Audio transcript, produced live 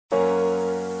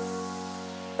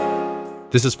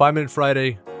This is 5 Minute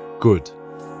Friday. Good.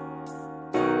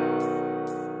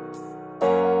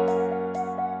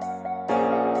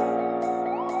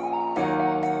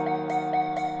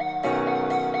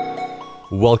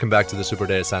 Welcome back to the Super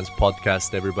Data Science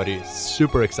Podcast, everybody.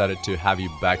 Super excited to have you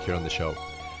back here on the show.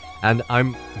 And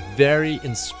I'm very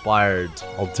inspired.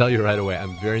 I'll tell you right away,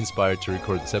 I'm very inspired to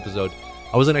record this episode.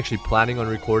 I wasn't actually planning on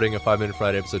recording a 5 Minute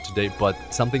Friday episode today, but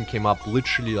something came up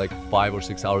literally like 5 or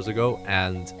 6 hours ago,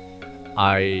 and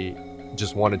I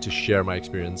just wanted to share my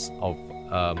experience of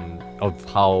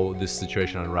how this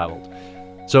situation unraveled.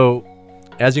 So,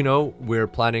 as you know, we're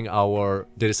planning our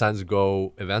Data Science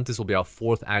Go event. This will be our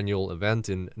 4th annual event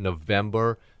in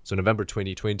November. So November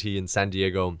 2020 in San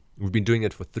Diego. We've been doing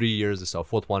it for 3 years. This is our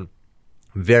 4th one.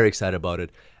 I'm very excited about it.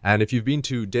 And if you've been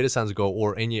to Data Science Go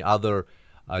or any other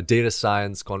data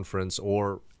science conference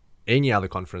or any other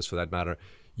conference for that matter,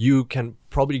 you can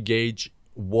probably gauge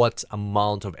what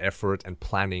amount of effort and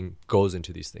planning goes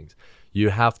into these things. You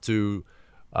have to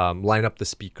line up the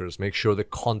speakers, make sure the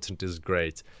content is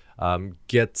great,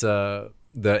 get the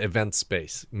event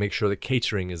space, make sure the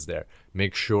catering is there,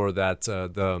 make sure that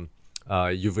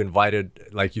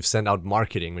you've sent out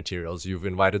marketing materials, you've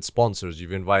invited sponsors,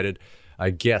 you've invited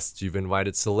guests, you've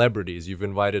invited celebrities, you've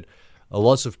invited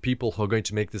lots of people who are going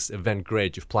to make this event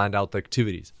great. You've planned out the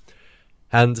activities.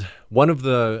 And one of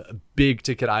the big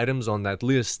ticket items on that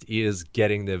list is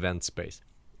getting the event space.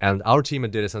 And our team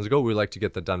at Data Science Go, we like to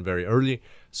get that done very early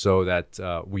so that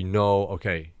we know,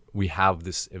 okay, we have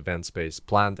this event space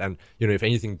planned. And, if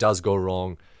anything does go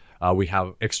wrong, we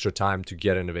have extra time to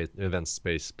get an event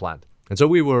space planned. And so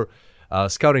we were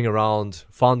scouting around,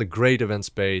 found a great event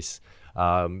space,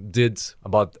 did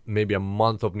about maybe a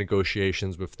month of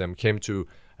negotiations with them, came to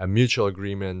a mutual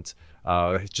agreement,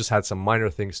 just had some minor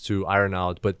things to iron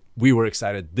out, but we were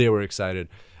excited, they were excited.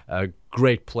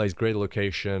 Great place, great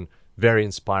location, very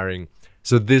inspiring.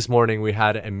 So this morning we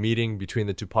had a meeting between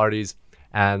the two parties,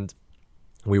 and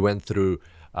we went through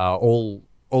all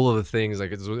of the things.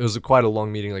 Like it was quite a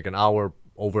long meeting, like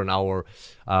over an hour.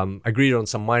 Agreed on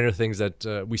some minor things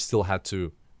that we still had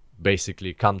to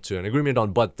basically come to an agreement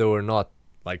on, but they were not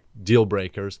like deal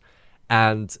breakers.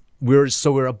 And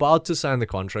we're about to sign the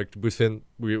contract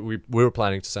we were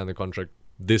planning to sign the contract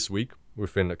this week,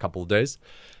 within a couple of days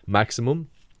maximum.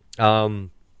 And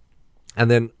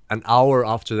then an hour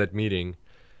after that meeting,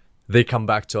 they come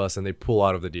back to us and they pull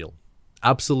out of the deal.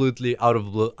 Absolutely out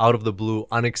of the blue,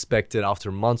 unexpected, after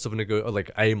a month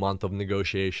of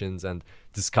negotiations and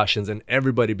discussions and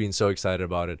everybody being so excited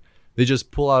about it. They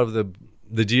just pull out of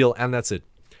the deal, and that's it.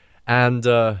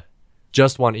 And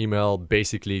just one email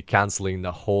basically canceling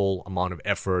the whole amount of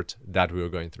effort that we were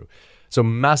going through. So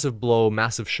massive blow,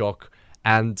 massive shock.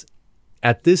 And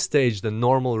at this stage, the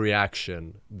normal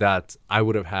reaction that I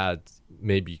would have had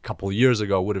maybe a couple of years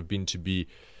ago would have been to be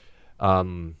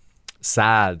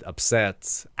sad,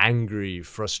 upset, angry,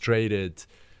 frustrated,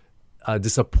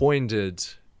 disappointed,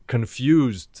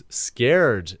 confused,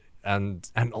 scared, and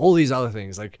all these other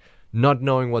things, like not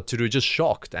knowing what to do, just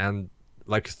shocked and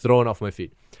like thrown off my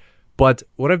feet. But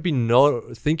what I've been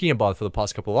thinking about for the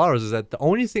past couple of hours is that the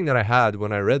only thing that I had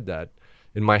when I read that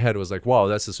in my head was like, wow,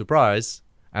 that's a surprise.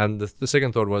 And the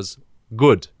second thought was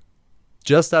good.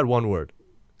 Just that one word,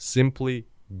 simply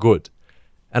good.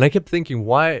 And I kept thinking,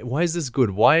 why is this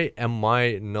good? Why am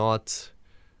I not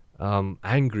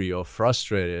angry or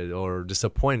frustrated or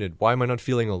disappointed? Why am I not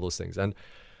feeling all those things? And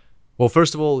well,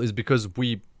 first of all, is because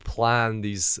we plan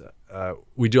these,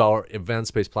 we do our event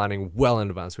space planning well in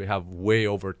advance. We have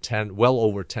well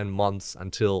over 10 months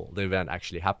until the event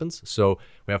actually happens. So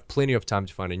we have plenty of time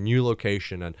to find a new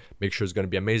location and make sure it's going to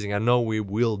be amazing. I know we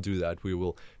will do that. We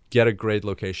will get a great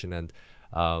location and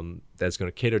that's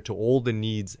going to cater to all the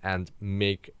needs and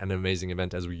make an amazing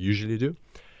event as we usually do.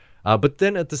 But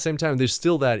then at the same time, there's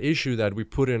still that issue that we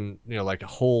put in, like a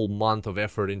whole month of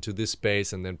effort into this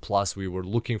space. And then plus we were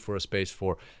looking for a space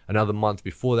for another month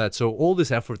before that. So all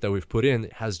this effort that we've put in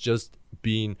has just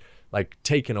been like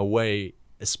taken away,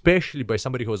 especially by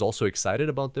somebody who was also excited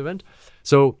about the event.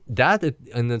 So that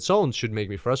in its own should make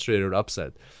me frustrated or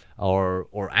upset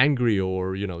or angry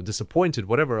or, disappointed,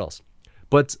 whatever else.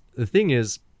 But the thing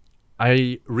is,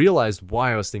 I realized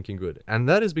why I was thinking good. And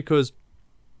that is because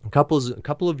a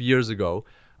couple of years ago,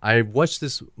 I watched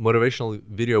this motivational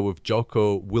video with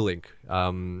Jocko Willink.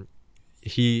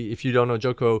 If you don't know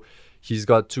Jocko, he's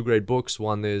got 2 great books.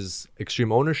 One is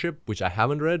Extreme Ownership, which I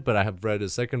haven't read, but I have read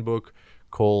his second book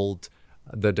called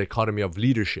The Dichotomy of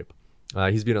Leadership.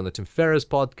 He's been on the Tim Ferriss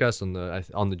podcast,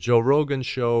 on the Joe Rogan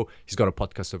show. He's got a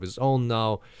podcast of his own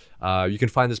now. You can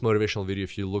find this motivational video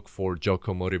if you look for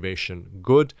Jocko Motivation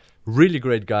Good. Really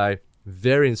great guy.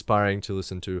 very inspiring to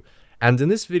listen to. And in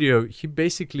this video, he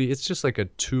basically, it's just like a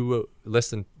less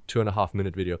than 2.5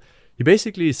 minute video. He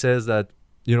basically says that,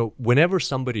 whenever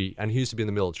somebody, and he used to be in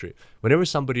the military, whenever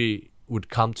somebody would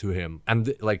come to him,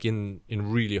 and like in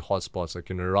really hot spots, like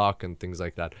in Iraq and things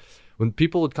like that, when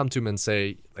people would come to him and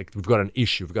say, like, we've got an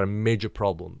issue, we've got a major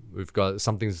problem, we've got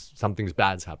something's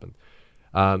bad's happened,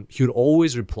 he would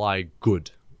always reply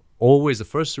good. Always the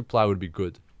first reply would be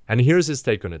good. And here's his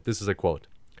take on it. This is a quote.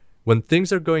 When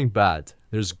things are going bad,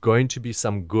 there's going to be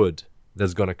some good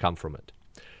that's going to come from it.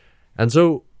 And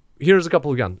so here's a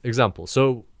couple of examples.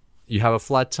 So you have a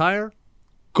flat tire.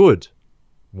 Good.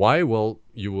 Why? Well,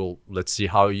 let's see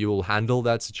how you will handle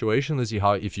that situation. Let's see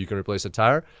if you can replace a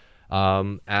tire,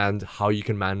 and how you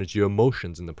can manage your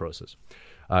emotions in the process.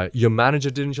 Your manager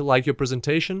didn't like your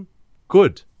presentation.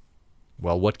 Good.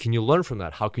 Well, what can you learn from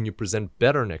that? How can you present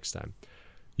better next time?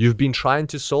 You've been trying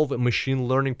to solve a machine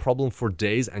learning problem for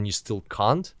days and you still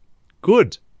can't?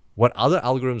 Good. What other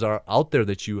algorithms are out there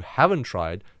that you haven't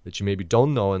tried, that you maybe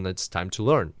don't know, and it's time to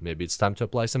learn? Maybe it's time to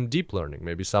apply some deep learning,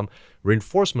 maybe some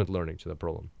reinforcement learning to the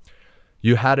problem.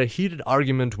 You had a heated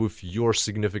argument with your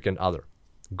significant other.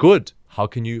 Good. How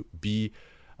can you be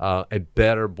a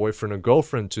better boyfriend or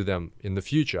girlfriend to them in the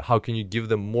future? How can you give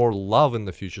them more love in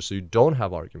the future so you don't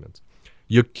have arguments?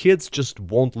 Your kids just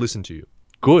won't listen to you.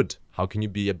 Good. How can you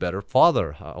be a better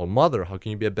father or mother? How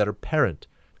can you be a better parent?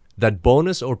 That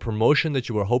bonus or promotion that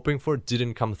you were hoping for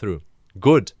didn't come through.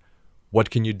 Good. What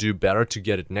can you do better to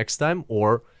get it next time?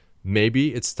 Or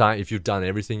maybe it's time, if you've done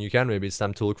everything you can, maybe it's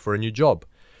time to look for a new job.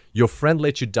 Your friend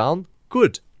let you down.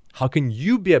 Good. How can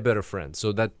you be a better friend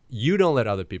so that you don't let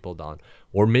other people down?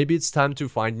 Or maybe it's time to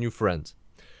find new friends.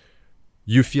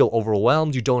 You feel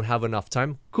overwhelmed, you don't have enough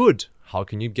time. Good. How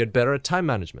can you get better at time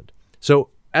management? So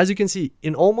as you can see,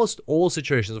 in almost all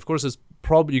situations, of course,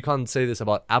 you can't say this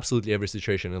about absolutely every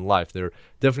situation in life. There are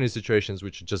definitely situations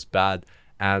which are just bad,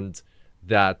 and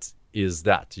that is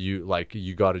that. You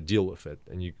got to deal with it,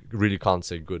 and you really can't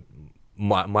say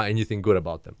anything good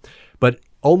about them. But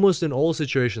almost in all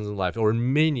situations in life, or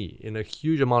in a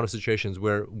huge amount of situations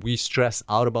where we stress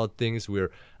out about things,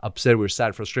 we're upset, we're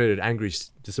sad, frustrated, angry,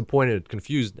 disappointed,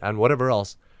 confused, and whatever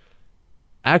else,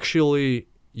 actually,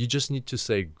 you just need to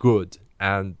say good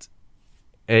and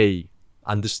A,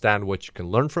 understand what you can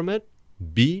learn from it,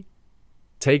 B,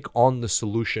 take on the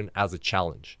solution as a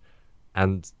challenge.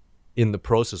 And in the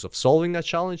process of solving that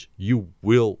challenge, you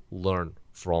will learn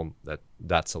from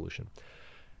that solution.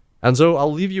 And so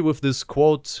I'll leave you with this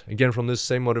quote, again from this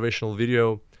same motivational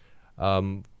video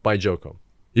by Joko.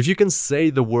 If you can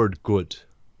say the word good,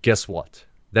 guess what?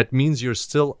 That means you're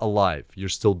still alive, you're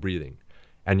still breathing.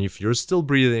 And if you're still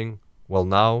breathing, well,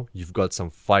 now you've got some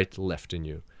fight left in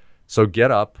you. So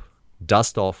get up,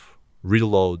 dust off,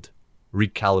 reload,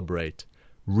 recalibrate,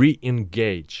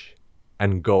 re-engage,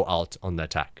 and go out on the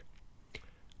attack.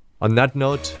 On that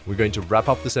note, we're going to wrap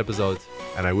up this episode,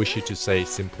 and I wish you to say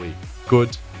simply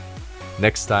good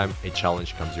next time a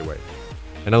challenge comes your way.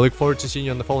 And I look forward to seeing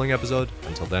you on the following episode.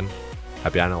 Until then,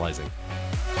 happy analyzing.